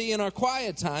intimately in our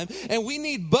quiet time. And we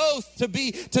need both to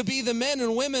be the men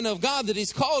and women of God that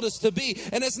he's called us to be.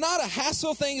 And it's not a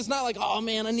hassle thing. It's not like, oh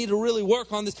man, I need to really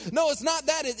work on this. No, it's not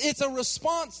that. It's a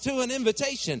response to an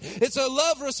invitation. It's a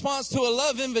love response to a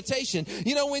love invitation.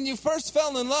 When you first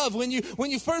fell in love, when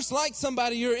you first liked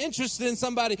somebody, you're interested in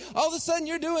somebody, all of a sudden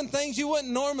you're doing things you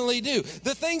wouldn't normally do.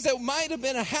 The things that might have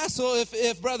been a hassle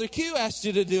if Brother Q asked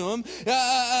you to do them,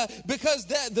 because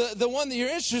the one that you're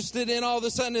interested in all of a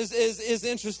sudden is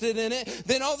interested in it,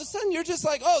 then all of a sudden you're just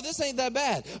like, oh, this ain't that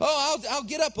bad. Oh, I'll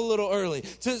get up a little early,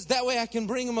 so that way I can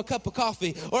bring them a cup of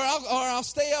coffee, or I'll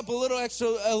stay up a little extra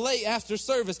late after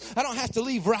service. I don't have to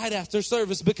leave right after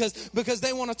service because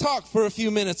they want to talk for a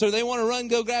few minutes, or they want to run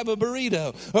go grab a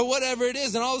burrito, or whatever it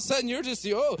is, and all of a sudden you're just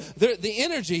the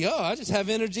energy. I just have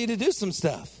energy to do some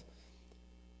stuff.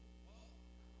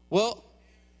 Well,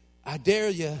 I dare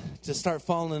you to start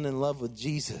falling in love with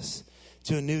Jesus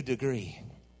to a new degree.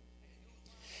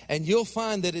 And you'll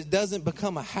find that it doesn't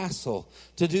become a hassle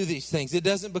to do these things. It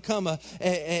doesn't become a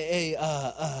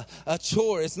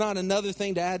chore. It's not another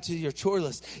thing to add to your chore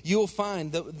list. You'll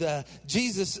find that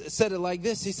Jesus said it like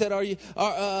this. He said, "Are you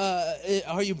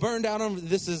burned out on?"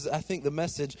 This is, I think, the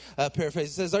Message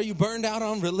paraphrase. It says, "Are you burned out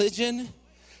on religion?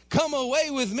 Come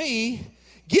away with me.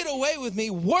 Get away with me.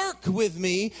 Work with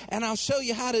me, and I'll show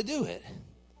you how to do it."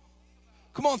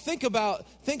 Come on, think about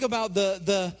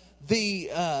the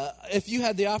if you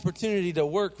had the opportunity to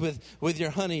work with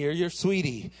your honey or your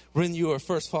sweetie when you were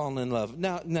first falling in love.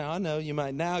 Now I know you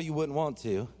might, now you wouldn't want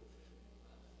to.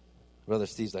 Brother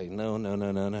Steve's like, no.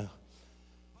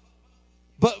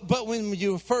 But when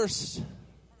you were first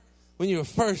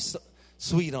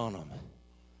sweet on them,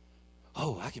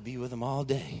 I could be with them all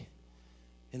day.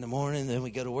 In the morning, then we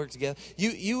go to work together.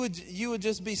 You would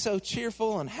just be so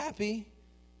cheerful and happy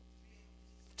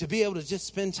to be able to just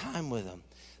spend time with them.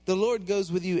 The Lord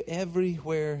goes with you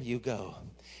everywhere you go.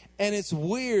 And it's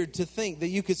weird to think that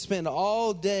you could spend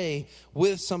all day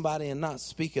with somebody and not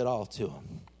speak at all to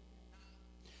them.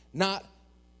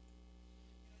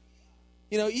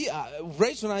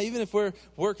 Rachel and I, even if we're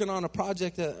working on a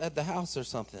project at the house or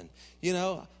something,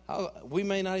 we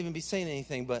may not even be saying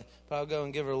anything, but I'll go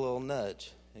and give her a little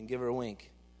nudge and give her a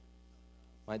wink.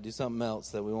 Might do something else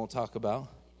that we won't talk about.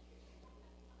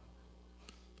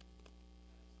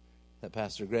 That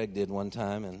Pastor Greg did one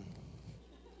time, and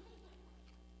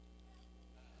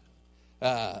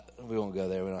we won't go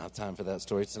there. We don't have time for that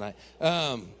story tonight.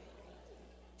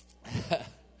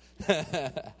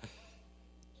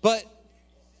 But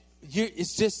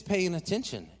it's just paying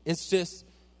attention. It's just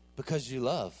because you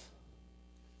love.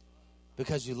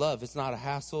 Because you love. It's not a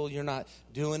hassle. You're not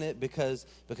doing it because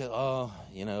if I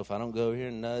don't go here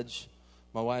and nudge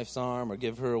my wife's arm or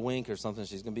give her a wink or something,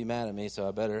 she's going to be mad at me, so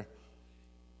I better...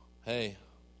 Hey,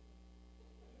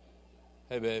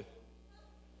 babe.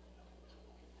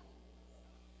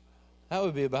 That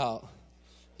would be about,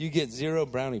 you get 0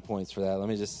 brownie points for that. Let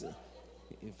me just,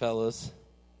 fellas.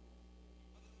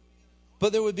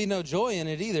 But there would be no joy in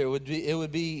it either. It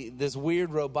would be this weird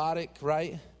robotic,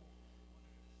 right?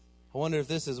 I wonder if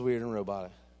this is weird and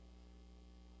robotic.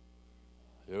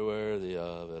 You're worthy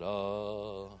of it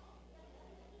all.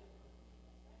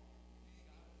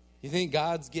 You think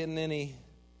God's getting any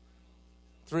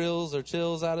thrills or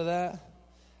chills out of that?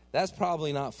 That's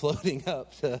probably not floating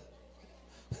up to...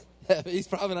 He's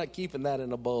probably not keeping that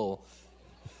in a bowl.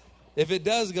 If it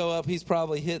does go up, he's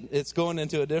probably it's going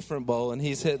into a different bowl, and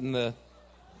he's sending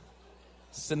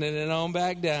it on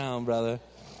back down, brother.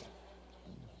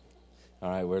 All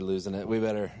right, we're losing it. We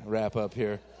better wrap up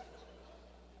here.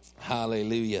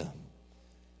 Hallelujah.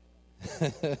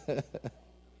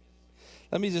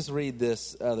 Let me just read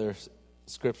this other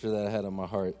scripture that I had on my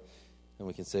heart. And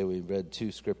we can say we read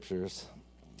 2 scriptures.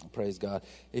 Praise God.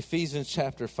 Ephesians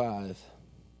chapter 5.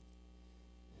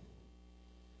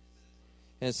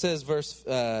 And it says, verse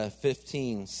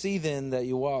 15, "See then that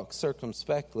you walk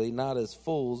circumspectly, not as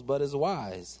fools, but as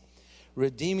wise,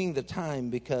 redeeming the time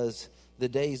because the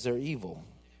days are evil.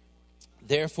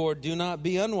 Therefore, do not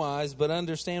be unwise, but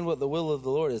understand what the will of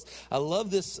the Lord is." I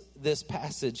love this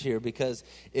passage here because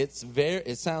it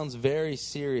sounds very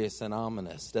serious and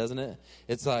ominous, doesn't it?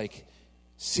 It's like,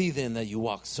 "See then that you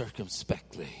walk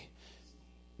circumspectly,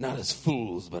 not as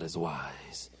fools, but as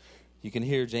wise." You can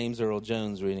hear James Earl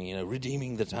Jones reading,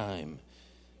 "Redeeming the time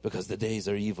because the days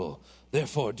are evil.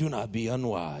 Therefore, do not be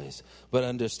unwise, but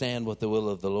understand what the will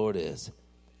of the Lord is."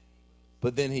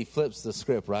 But then he flips the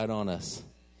script right on us.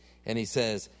 And he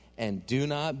says, And do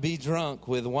not be drunk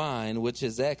with wine, which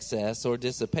is excess or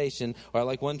dissipation, or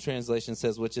like one translation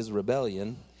says, which is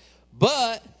rebellion.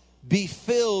 But be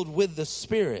filled with the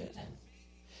Spirit,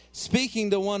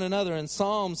 speaking to one another in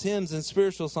psalms, hymns, and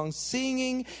spiritual songs,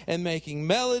 singing and making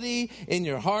melody in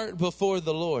your heart before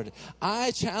the Lord.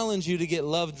 I challenge you to get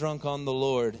love drunk on the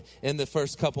Lord in the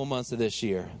first couple months of this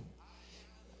year.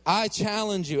 I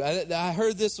challenge you. I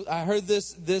heard this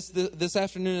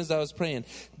afternoon as I was praying.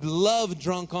 Love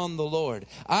drunk on the Lord.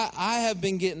 I have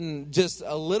been getting just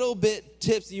a little bit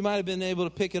tipsy. You might have been able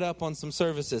to pick it up on some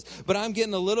services. But I'm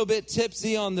getting a little bit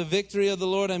tipsy on the victory of the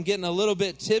Lord. I'm getting a little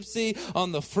bit tipsy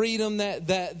on the freedom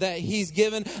that He's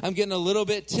given. I'm getting a little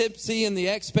bit tipsy in the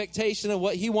expectation of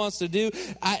what He wants to do.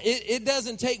 It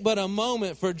doesn't take but a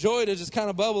moment for joy to just kind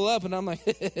of bubble up. And I'm like,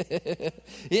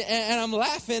 and I'm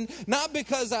laughing, not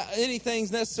because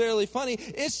anything's necessarily funny.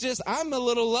 It's just I'm a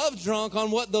little love drunk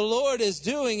on what the Lord is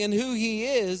doing and who He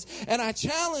is. And I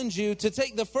challenge you to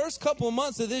take the first couple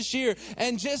months of this year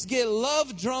and just get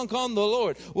love drunk on the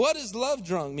Lord. What does love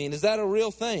drunk mean? Is that a real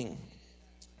thing?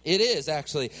 It is,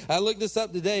 actually. I looked this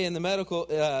up today in the medical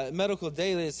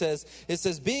daily. It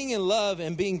says being in love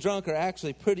and being drunk are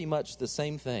actually pretty much the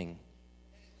same thing,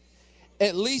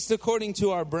 at least according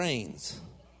to our brains.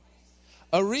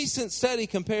 A recent study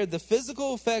compared the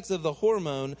physical effects of the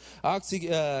hormone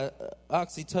oxytocin.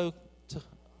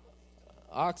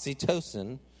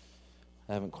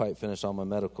 I haven't quite finished all my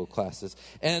medical classes.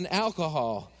 And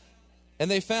alcohol. And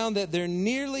they found that they're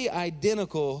nearly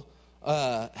identical,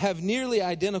 have nearly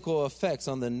identical effects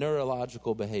on the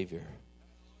neurological behavior.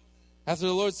 After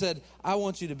the Lord said, I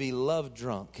want you to be love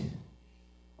drunk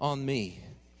on me.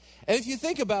 And if you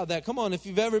think about that, come on, if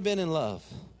you've ever been in love.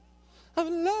 I'm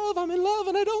in love,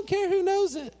 and I don't care who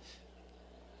knows it.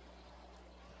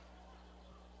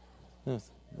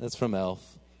 That's from Elf,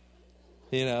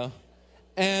 you know.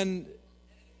 And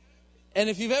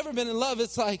if you've ever been in love,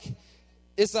 it's like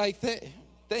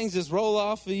things just roll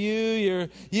off of you.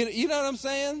 You know what I'm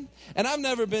saying? And I've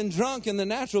never been drunk in the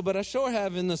natural, but I sure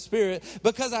have in the spirit,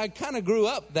 because I kind of grew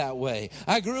up that way.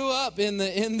 I grew up in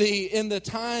the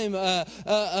time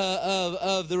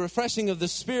of the refreshing of the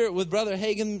Spirit with Brother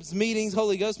Hagin's meetings,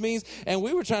 Holy Ghost meetings, and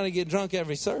we were trying to get drunk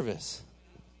every service.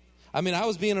 I mean, I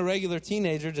was being a regular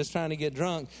teenager just trying to get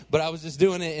drunk, but I was just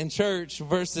doing it in church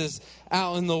versus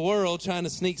out in the world trying to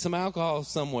sneak some alcohol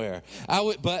somewhere.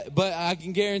 But I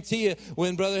can guarantee you,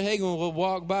 when Brother Hagin would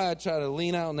walk by, I'd try to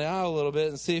lean out in the aisle a little bit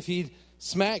and see if he'd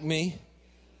smack me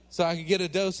so I could get a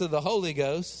dose of the Holy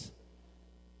Ghost.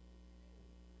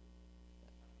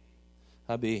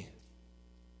 I'd be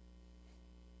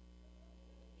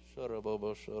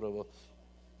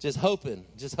just hoping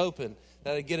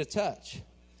that I'd get a touch.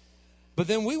 But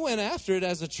then we went after it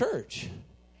as a church.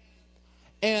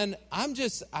 And I'm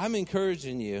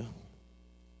encouraging you.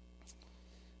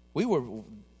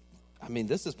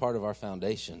 This is part of our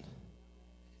foundation.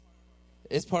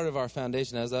 It's part of our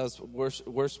foundation. As I was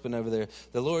worshiping over there,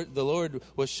 the Lord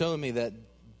was showing me that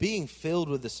being filled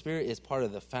with the Spirit is part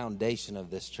of the foundation of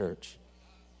this church.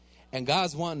 And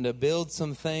God's wanting to build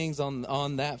some things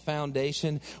on that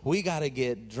foundation. We got to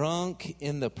get drunk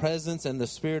in the presence and the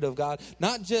Spirit of God,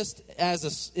 not just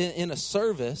in a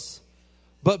service,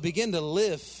 but begin to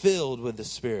live filled with the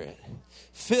Spirit.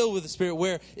 Filled with the Spirit,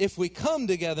 where if we come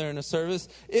together in a service,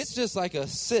 it's just like a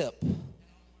sip,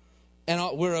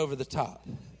 and we're over the top.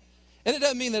 And it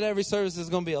doesn't mean that every service is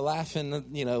going to be a laughing,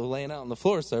 laying out on the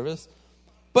floor service,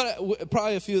 but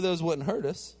probably a few of those wouldn't hurt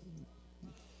us.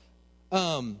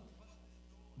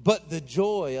 But the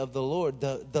joy of the Lord,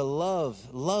 the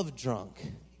love drunk.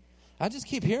 I just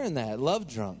keep hearing that, love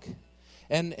drunk.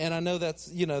 And I know that's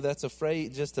a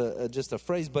phrase, just a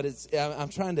phrase, but I'm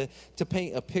trying to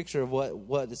paint a picture of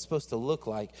what it's supposed to look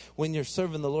like when you're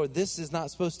serving the Lord. This is not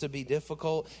supposed to be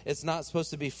difficult. It's not supposed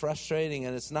to be frustrating,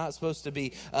 and it's not supposed to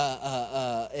be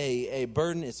a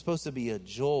burden. It's supposed to be a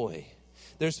joy.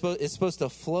 It's supposed to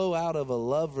flow out of a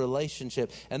love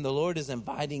relationship, and the Lord is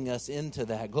inviting us into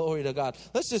that. Glory to God.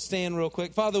 Let's just stand real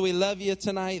quick. Father, we love you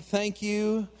tonight. Thank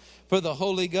you for the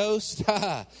Holy Ghost.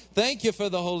 Thank you for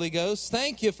the Holy Ghost.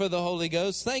 Thank you for the Holy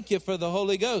Ghost. Thank you for the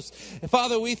Holy Ghost.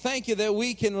 Father, we thank you that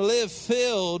we can live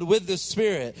filled with the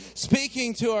Spirit,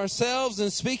 speaking to ourselves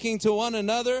and speaking to one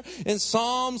another in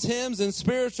psalms, hymns, and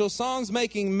spiritual songs,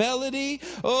 making melody,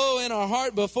 in our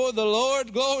heart before the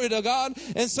Lord. Glory to God.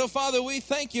 And so, Father, we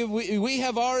thank you. We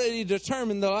have already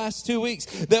determined the last 2 weeks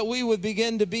that we would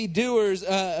begin to be doers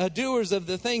of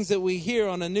the things that we hear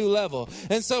on a new level.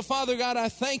 And so, Father God, I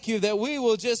thank you that we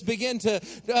will just begin to,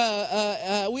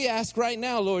 we ask right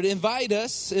now, Lord, invite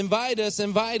us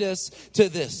to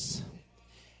this.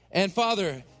 And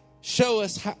Father, Show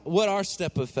us what our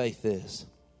step of faith is.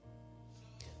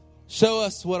 Show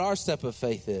us what our step of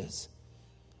faith is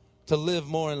to live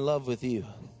more in love with you.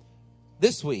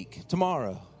 This week,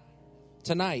 tomorrow,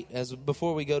 tonight,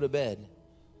 before we go to bed.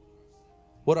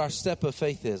 What our step of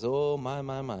faith is. Oh, my.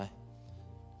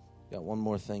 Got one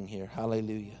more thing here.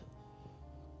 Hallelujah.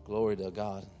 Glory to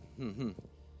God.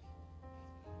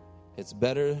 It's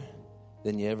better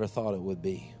than you ever thought it would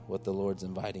be, what the Lord's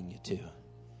inviting you to.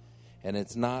 And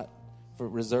it's not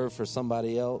reserved for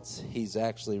somebody else. He's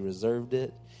actually reserved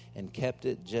it and kept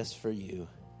it just for you.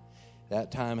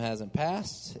 That time hasn't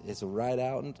passed. It's right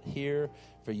out here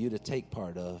for you to take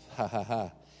part of. Ha, ha,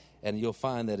 ha. And you'll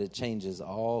find that it changes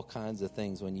all kinds of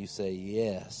things when you say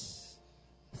yes.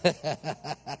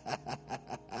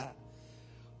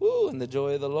 Woo, and the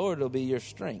joy of the Lord will be your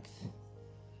strength.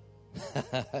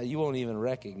 You won't even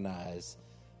recognize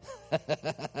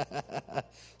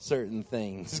certain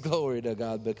things. Glory to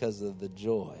God, because of the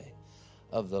joy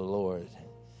of the Lord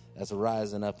that's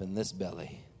rising up in this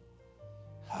belly.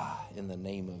 In the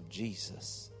name of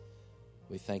Jesus,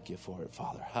 we thank you for it,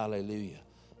 Father. Hallelujah.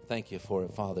 Thank you for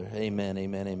it, Father. Amen,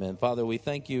 amen, amen. Father, we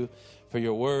thank you for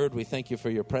your word. We thank you for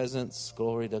your presence.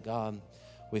 Glory to God.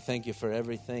 We thank you for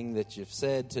everything that you've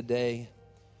said today.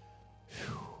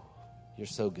 Whew. You're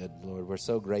so good, Lord. We're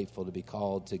so grateful to be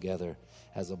called together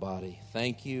as a body.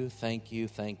 Thank you, thank you,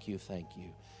 thank you, thank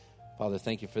you. Father,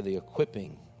 thank you for the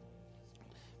equipping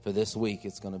for this week.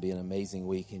 It's going to be an amazing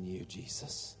week in you,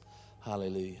 Jesus.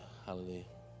 Hallelujah, hallelujah.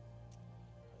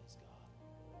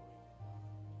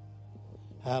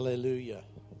 Hallelujah.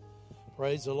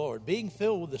 Praise the Lord. Being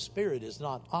filled with the Spirit is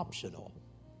not optional.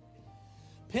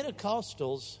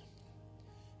 Pentecostals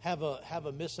have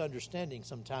a misunderstanding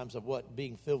sometimes of what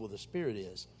being filled with the Spirit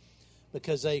is,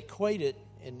 because they equate it,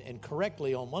 and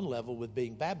correctly on one level, with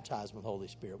being baptized with the Holy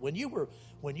Spirit. When you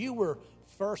were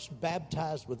first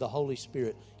baptized with the Holy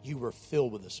Spirit, you were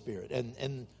filled with the Spirit.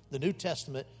 And the New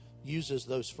Testament uses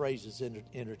those phrases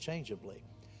interchangeably.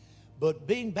 But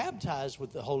being baptized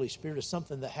with the Holy Spirit is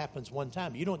something that happens one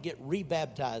time. You don't get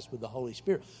rebaptized with the Holy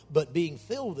Spirit. But being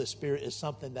filled with the Spirit is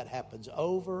something that happens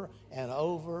over and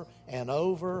over and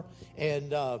over.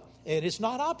 And it's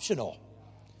not optional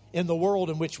in the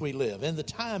world in which we live, in the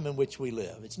time in which we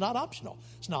live. It's not optional.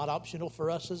 It's not optional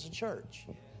for us as a church.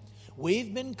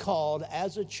 We've been called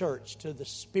as a church to the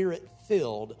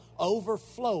Spirit-filled,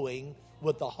 overflowing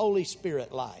with the Holy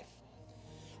Spirit life.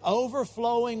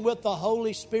 Overflowing with the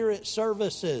Holy Spirit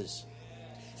services.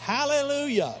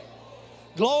 Hallelujah.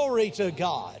 Glory to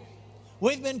God.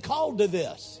 We've been called to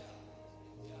this.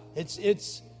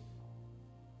 It's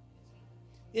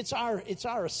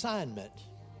our assignment.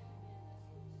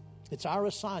 It's our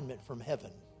assignment from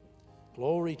heaven.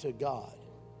 Glory to God.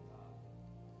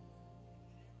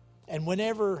 And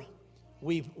whenever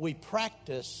we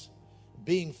practice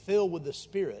being filled with the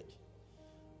Spirit,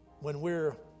 when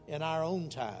we're in our own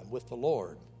time with the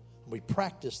Lord, we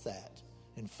practice that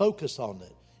and focus on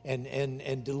it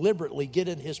and deliberately get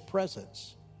in His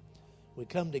presence. We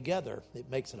come together, it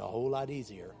makes it a whole lot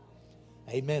easier.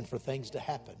 Amen, for things to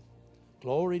happen.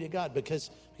 Glory to God, because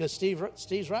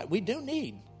Steve's right. We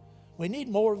need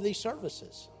more of these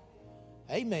services.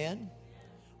 Amen.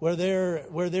 Where there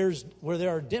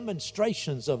are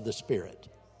demonstrations of the Spirit.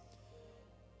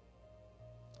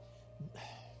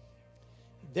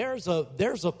 There's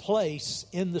a place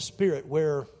in the Spirit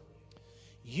where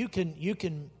you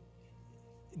can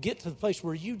get to the place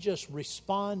where you just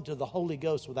respond to the Holy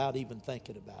Ghost without even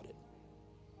thinking about it.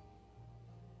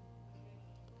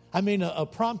 I mean, a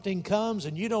prompting comes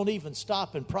and you don't even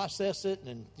stop and process it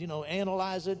and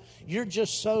analyze it. You're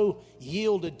just so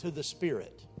yielded to the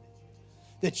Spirit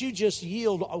that you just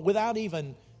yield without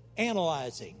even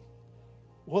analyzing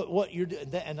what you're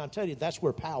doing. And I'll tell you, that's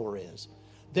where power is.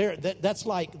 That's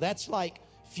like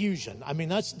fusion. I mean,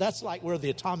 that's like where the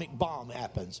atomic bomb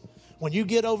happens. When you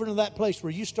get over to that place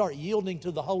where you start yielding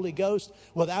to the Holy Ghost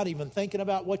without even thinking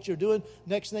about what you're doing,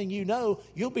 next thing you know,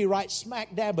 you'll be right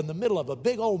smack dab in the middle of a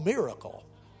big old miracle.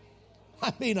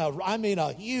 I mean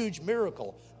a huge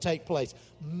miracle take place.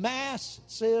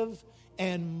 Massive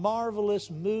and marvelous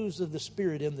moves of the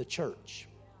Spirit in the church.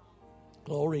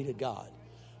 Glory to God.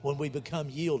 When we become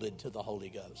yielded to the Holy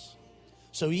Ghost.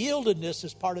 So yieldedness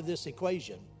is part of this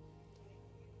equation.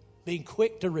 Being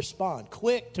quick to respond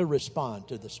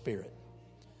to the Spirit.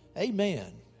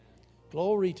 Amen.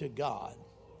 Glory to God.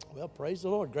 Well, praise the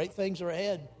Lord. Great things are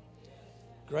ahead.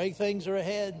 Great things are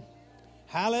ahead.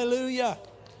 Hallelujah.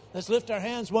 Let's lift our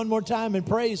hands one more time and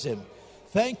praise Him.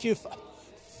 Thank you.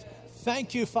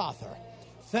 Thank you, Father.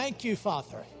 Thank you,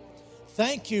 Father.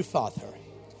 Thank you, Father.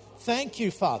 Thank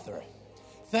you, Father.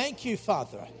 Thank you,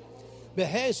 Father.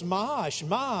 Behes Mash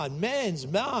Man Mens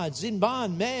Man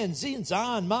Zinban Men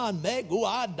Zinzan Man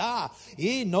Meguada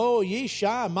no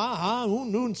Yisha Maha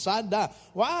Unun Sada.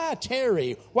 Why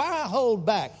tarry? Why hold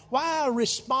back? Why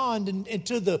respond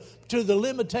to the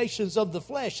limitations of the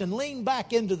flesh and lean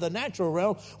back into the natural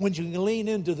realm when you can lean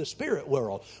into the spirit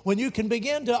world? When you can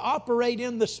begin to operate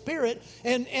in the spirit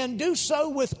and do so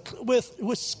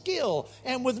with skill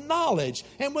and with knowledge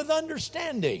and with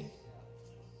understanding.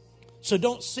 So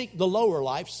don't seek the lower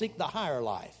life, seek the higher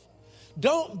life.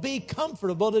 Don't be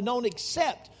comfortable and don't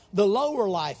accept the lower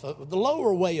life, the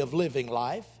lower way of living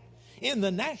life in the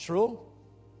natural,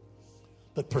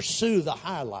 but pursue the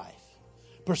high life.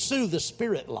 Pursue the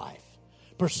spirit life.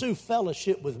 Pursue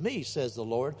fellowship with me, says the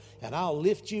Lord, and I'll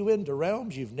lift you into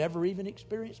realms you've never even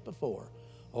experienced before.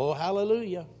 Oh,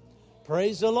 hallelujah.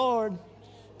 Praise the Lord.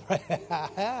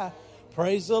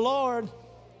 Praise the Lord.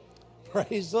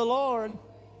 Praise the Lord.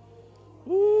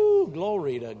 Woo,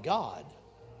 glory to God.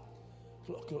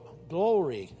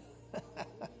 Glory.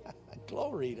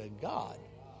 Glory to God.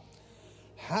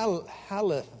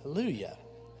 Hallelujah.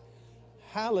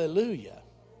 Hallelujah.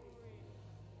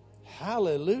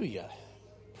 Hallelujah.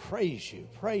 Praise you,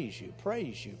 praise you,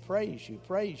 praise you, praise you,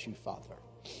 praise you, Father.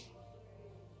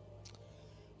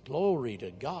 Glory to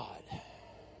God.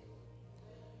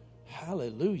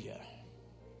 Hallelujah.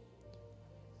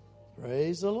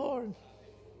 Praise the Lord.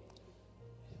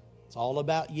 It's all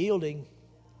about yielding.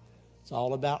 It's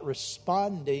all about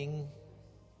responding.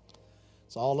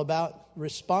 It's all about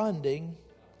responding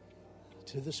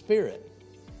to the Spirit.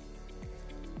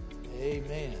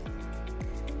 Amen.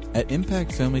 At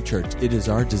Impact Family Church, it is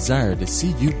our desire to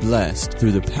see you blessed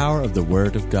through the power of the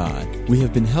Word of God. We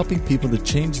have been helping people to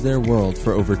change their world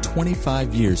for over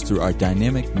 25 years through our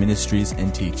dynamic ministries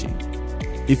and teaching.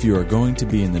 If you are going to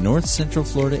be in the North Central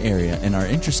Florida area and are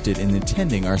interested in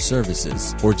attending our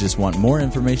services or just want more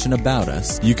information about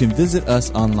us, you can visit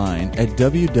us online at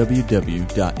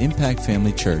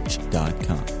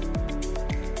www.impactfamilychurch.com.